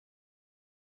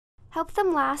Help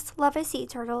Them Last, Love a Sea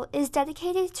Turtle is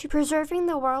dedicated to preserving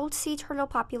the world's sea turtle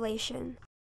population.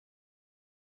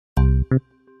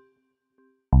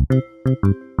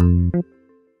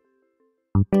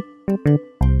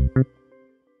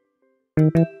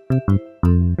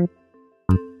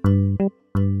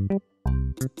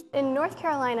 In North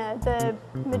Carolina, the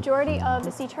majority of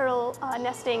the sea turtle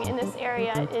nesting in this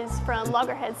area is from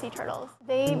loggerhead sea turtles.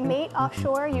 They mate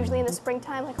offshore, usually in the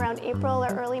springtime, like around April or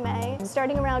early May.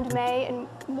 Starting around May and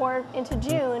more into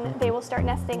June, they will start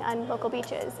nesting on local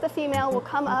beaches. The female will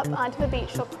come up onto the beach.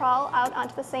 She'll crawl out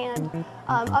onto the sand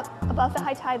up above the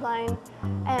high tide line,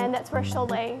 and that's where she'll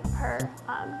lay her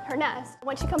nest.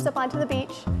 When she comes up onto the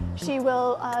beach, she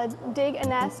will dig a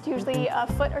nest, usually a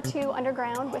foot or two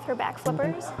underground with her back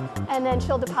flippers, and then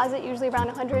she'll deposit usually around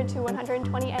 100 to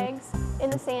 120 eggs in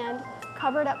the sand,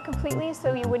 covered up completely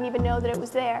so you wouldn't even know that it was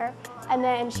there, and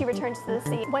then she returns to the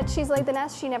sea. Once she's laid the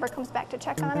nest, she never comes back to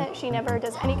check on it. She never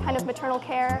does any kind of maternal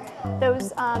care.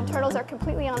 Those turtles are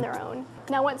completely on their own.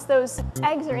 Now once those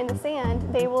eggs are in the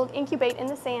sand, they will incubate in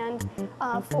the sand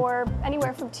for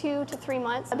anywhere from 2 to 3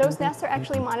 months. Those nests are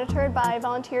actually monitored by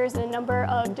volunteers in a number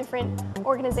of different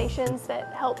organizations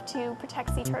that help to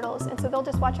protect sea turtles, and so they'll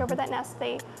just watch over that nest.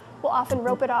 They will often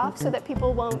rope it off so that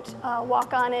people won't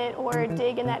walk on it or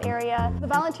dig in that area. The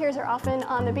volunteers are often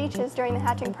on the beaches during the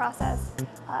hatching process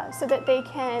so that they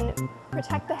can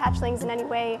protect the hatchlings in any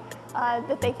way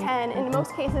that they can. And in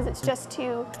most cases, it's just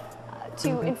to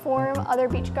inform other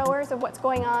beachgoers of what's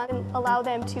going on and allow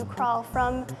them to crawl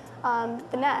from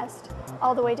the nest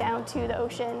all the way down to the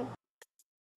ocean.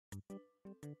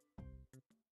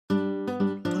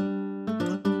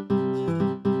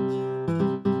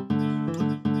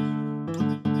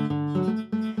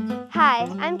 Hi,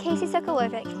 I'm Casey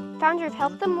Sokolovic, founder of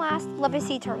Help Them Last, Love a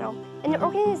Sea Turtle, an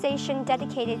organization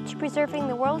dedicated to preserving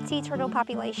the world's sea turtle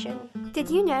population. Did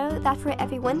you know that for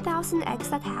every 1,000 eggs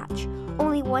that hatch,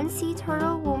 only one sea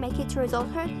turtle will make it to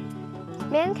adulthood?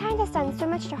 Mankind has done so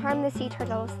much to harm the sea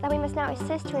turtles that we must now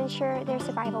assist to ensure their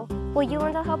survival. Will you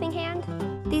lend a helping hand?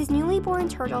 These newly born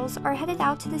turtles are headed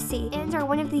out to the sea and are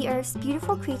one of the Earth's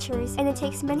beautiful creatures, and it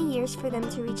takes many years for them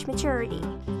to reach maturity.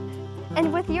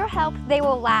 And with your help, they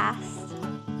will last.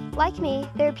 Like me,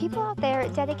 there are people out there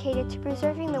dedicated to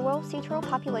preserving the world's sea turtle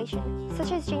population,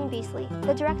 such as Jane Beasley,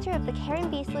 the director of the Karen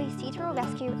Beasley Sea Turtle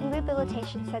Rescue and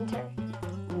Rehabilitation Center.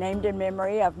 Named in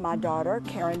memory of my daughter,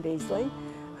 Karen Beasley,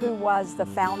 who was the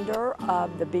founder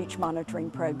of the beach monitoring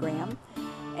program.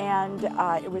 And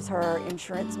it was her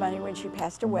insurance money when she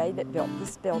passed away that built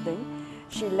this building.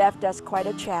 She left us quite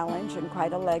a challenge and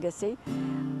quite a legacy.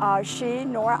 She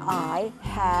nor I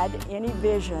had any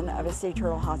vision of a sea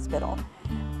turtle hospital.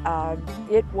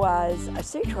 It was a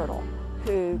sea turtle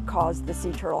who caused the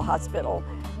Sea Turtle Hospital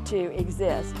to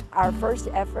exist. Our first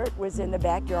effort was in the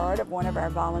backyard of one of our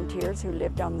volunteers who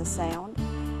lived on the Sound,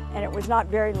 and it was not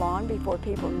very long before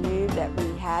people knew that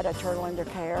we had a turtle under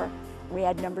care. We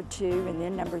had number 2, and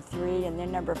then number 3, and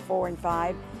then number 4 and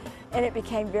 5, and it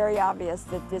became very obvious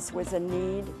that this was a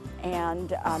need,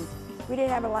 and we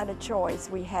didn't have a lot of choice.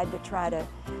 We had to try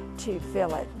to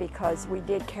fill it because we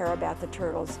did care about the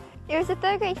turtles. It was a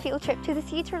third-grade field trip to the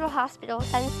Sea Turtle Hospital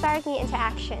that inspired me into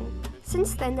action.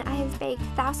 Since then, I have baked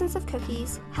thousands of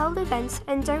cookies, held events,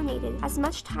 and donated as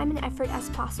much time and effort as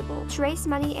possible to raise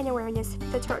money and awareness for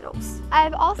the turtles. I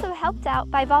have also helped out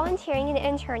by volunteering and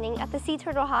interning at the Sea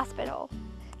Turtle Hospital.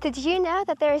 Did you know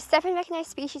that there are 7 recognized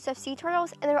species of sea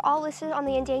turtles and they're all listed on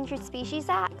the Endangered Species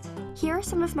Act? Here are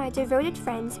some of my devoted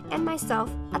friends and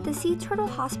myself at the Sea Turtle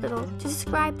Hospital to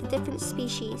describe the different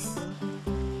species.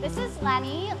 This is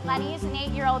Lenny. Lenny is an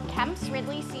 8-year-old Kemp's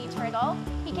Ridley sea turtle.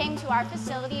 He came to our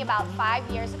facility about 5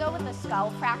 years ago with a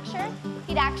skull fracture.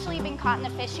 He'd actually been caught in a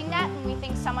fishing net, and we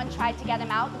think someone tried to get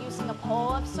him out using a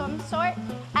pole of some sort.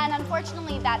 And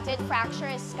unfortunately, that did fracture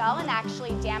his skull and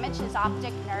actually damage his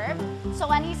optic nerve. So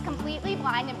Lenny's completely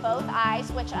blind in both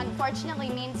eyes, which unfortunately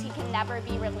means he can never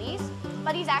be released.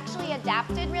 But he's actually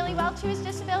adapted really well to his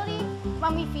disability.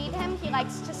 When we feed him, he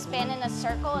likes to spin in a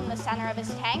circle in the center of his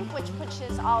tank, which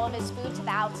pushes all of his food to the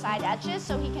outside edges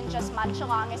so he can just munch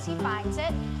along as he finds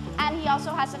it. And he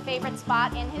also has a favorite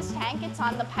spot in his tank. It's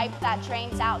on the pipe that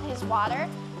drains out his water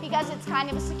because it's kind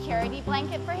of a security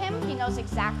blanket for him. He knows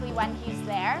exactly when he's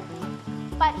there.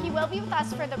 But he will be with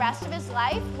us for the rest of his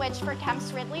life, which for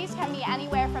Kemp's Ridleys can be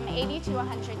anywhere from 80 to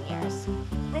 100 years.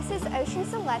 This is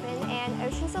Ocean's 11, and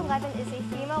Ocean's 11 is a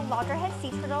female loggerhead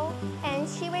sea turtle, and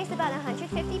she weighs about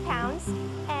 150 pounds,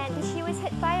 and she was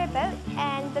hit by a boat,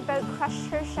 and the boat crushed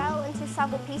her shell into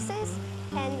several pieces,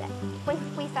 and when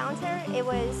we found her,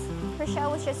 her shell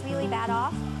was just really bad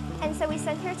off, And so we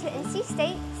sent her to NC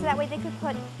State so that way they could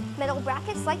put metal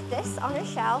brackets like this on her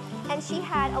shell, and she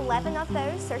had 11 of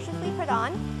those surgically put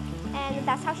on, and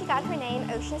that's how she got her name,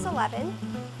 Ocean's 11.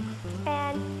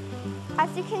 And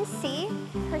as you can see,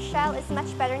 her shell is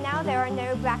much better now. There are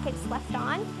no brackets left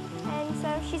on, and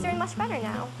so she's doing much better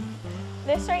now.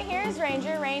 This right here is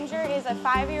Ranger. Ranger is a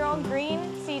 5-year-old green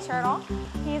sea turtle.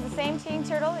 He is the same sea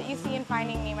turtle that you see in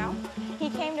Finding Nemo.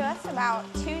 He came to us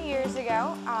about 2 years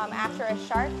ago after a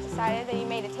shark decided that he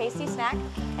made a tasty snack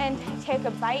and took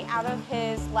a bite out of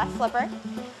his left flipper.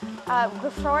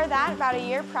 Before that, about a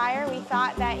year prior, we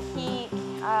thought that he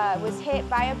was hit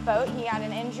by a boat. He had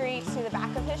an injury to the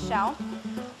back of his shell,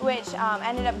 which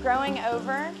ended up growing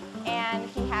over, and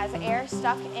he has air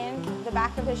stuck in the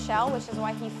back of his shell, which is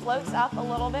why he floats up a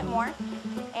little bit more.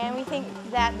 And we think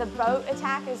that the boat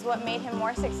attack is what made him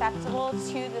more susceptible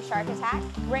to the shark attack.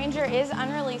 Ranger is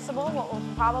unreleasable, what will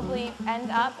probably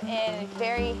end up in a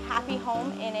very happy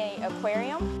home in an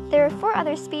aquarium. There are 4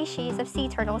 other species of sea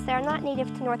turtles that are not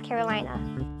native to North Carolina.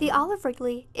 The olive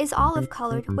ridley is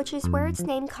olive-colored, which is where its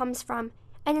name comes from,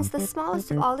 and is the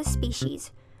smallest of all the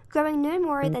species, growing no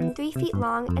more than 3 feet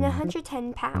long and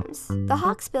 110 pounds. The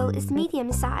hawksbill is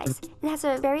medium-sized and has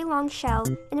a very long shell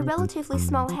and a relatively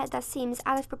small head that seems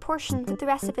out of proportion with the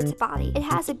rest of its body. It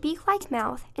has a beak-like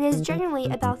mouth and is generally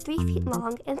about 3 feet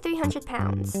long and 300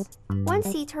 pounds. One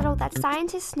sea turtle that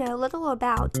scientists know little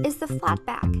about is the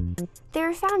flatback. They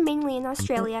are found mainly in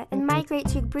Australia and migrate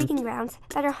to breeding grounds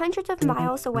that are hundreds of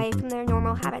miles away from their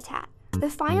normal habitat. The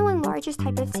final and largest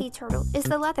type of sea turtle is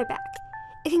the leatherback.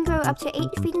 It can grow up to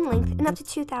 8 feet in length and up to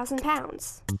 2,000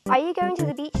 pounds. Are you going to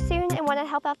the beach soon and want to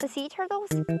help out the sea turtles?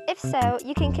 If so,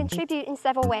 you can contribute in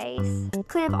several ways.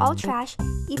 Clean up all trash,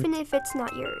 even if it's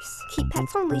not yours. Keep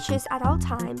pets on leashes at all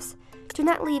times. Do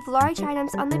not leave large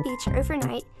items on the beach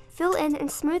overnight. Fill in and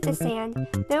smooth the sand.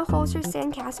 No holes or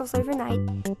sand castles overnight.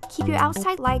 Keep your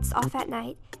outside lights off at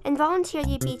night. And volunteer at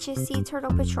your beach's Sea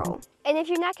Turtle Patrol. And if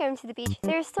you're not going to the beach,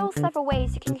 there are still several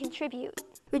ways you can contribute.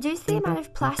 Reduce the amount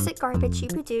of plastic garbage you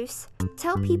produce.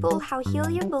 Tell people how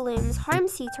helium balloons harm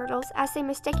sea turtles as they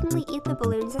mistakenly eat the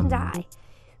balloons and die.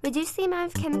 Reduce the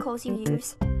amount of chemicals you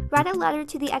use. Write a letter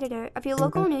to the editor of your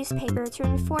local newspaper to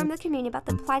inform the community about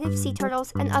the plight of sea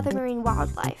turtles and other marine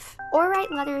wildlife. Or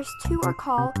write letters to or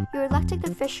call your elected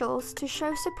officials to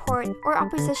show support or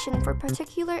opposition for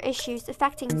particular issues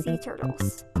affecting sea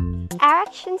turtles. Our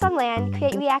actions on land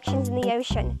create reactions in the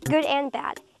ocean, good and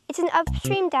bad. It's an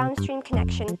upstream-downstream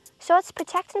connection, so let's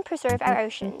protect and preserve our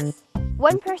oceans.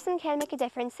 One person can make a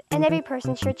difference, and every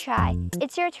person should try.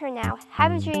 It's your turn now.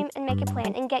 Have a dream and make a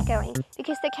plan and get going,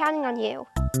 because they're counting on you.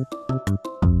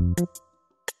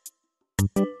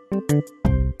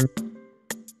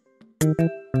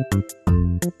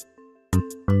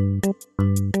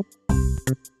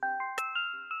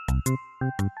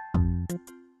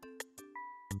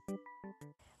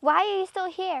 Why are you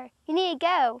still here? You need to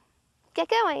go. Get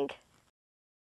going.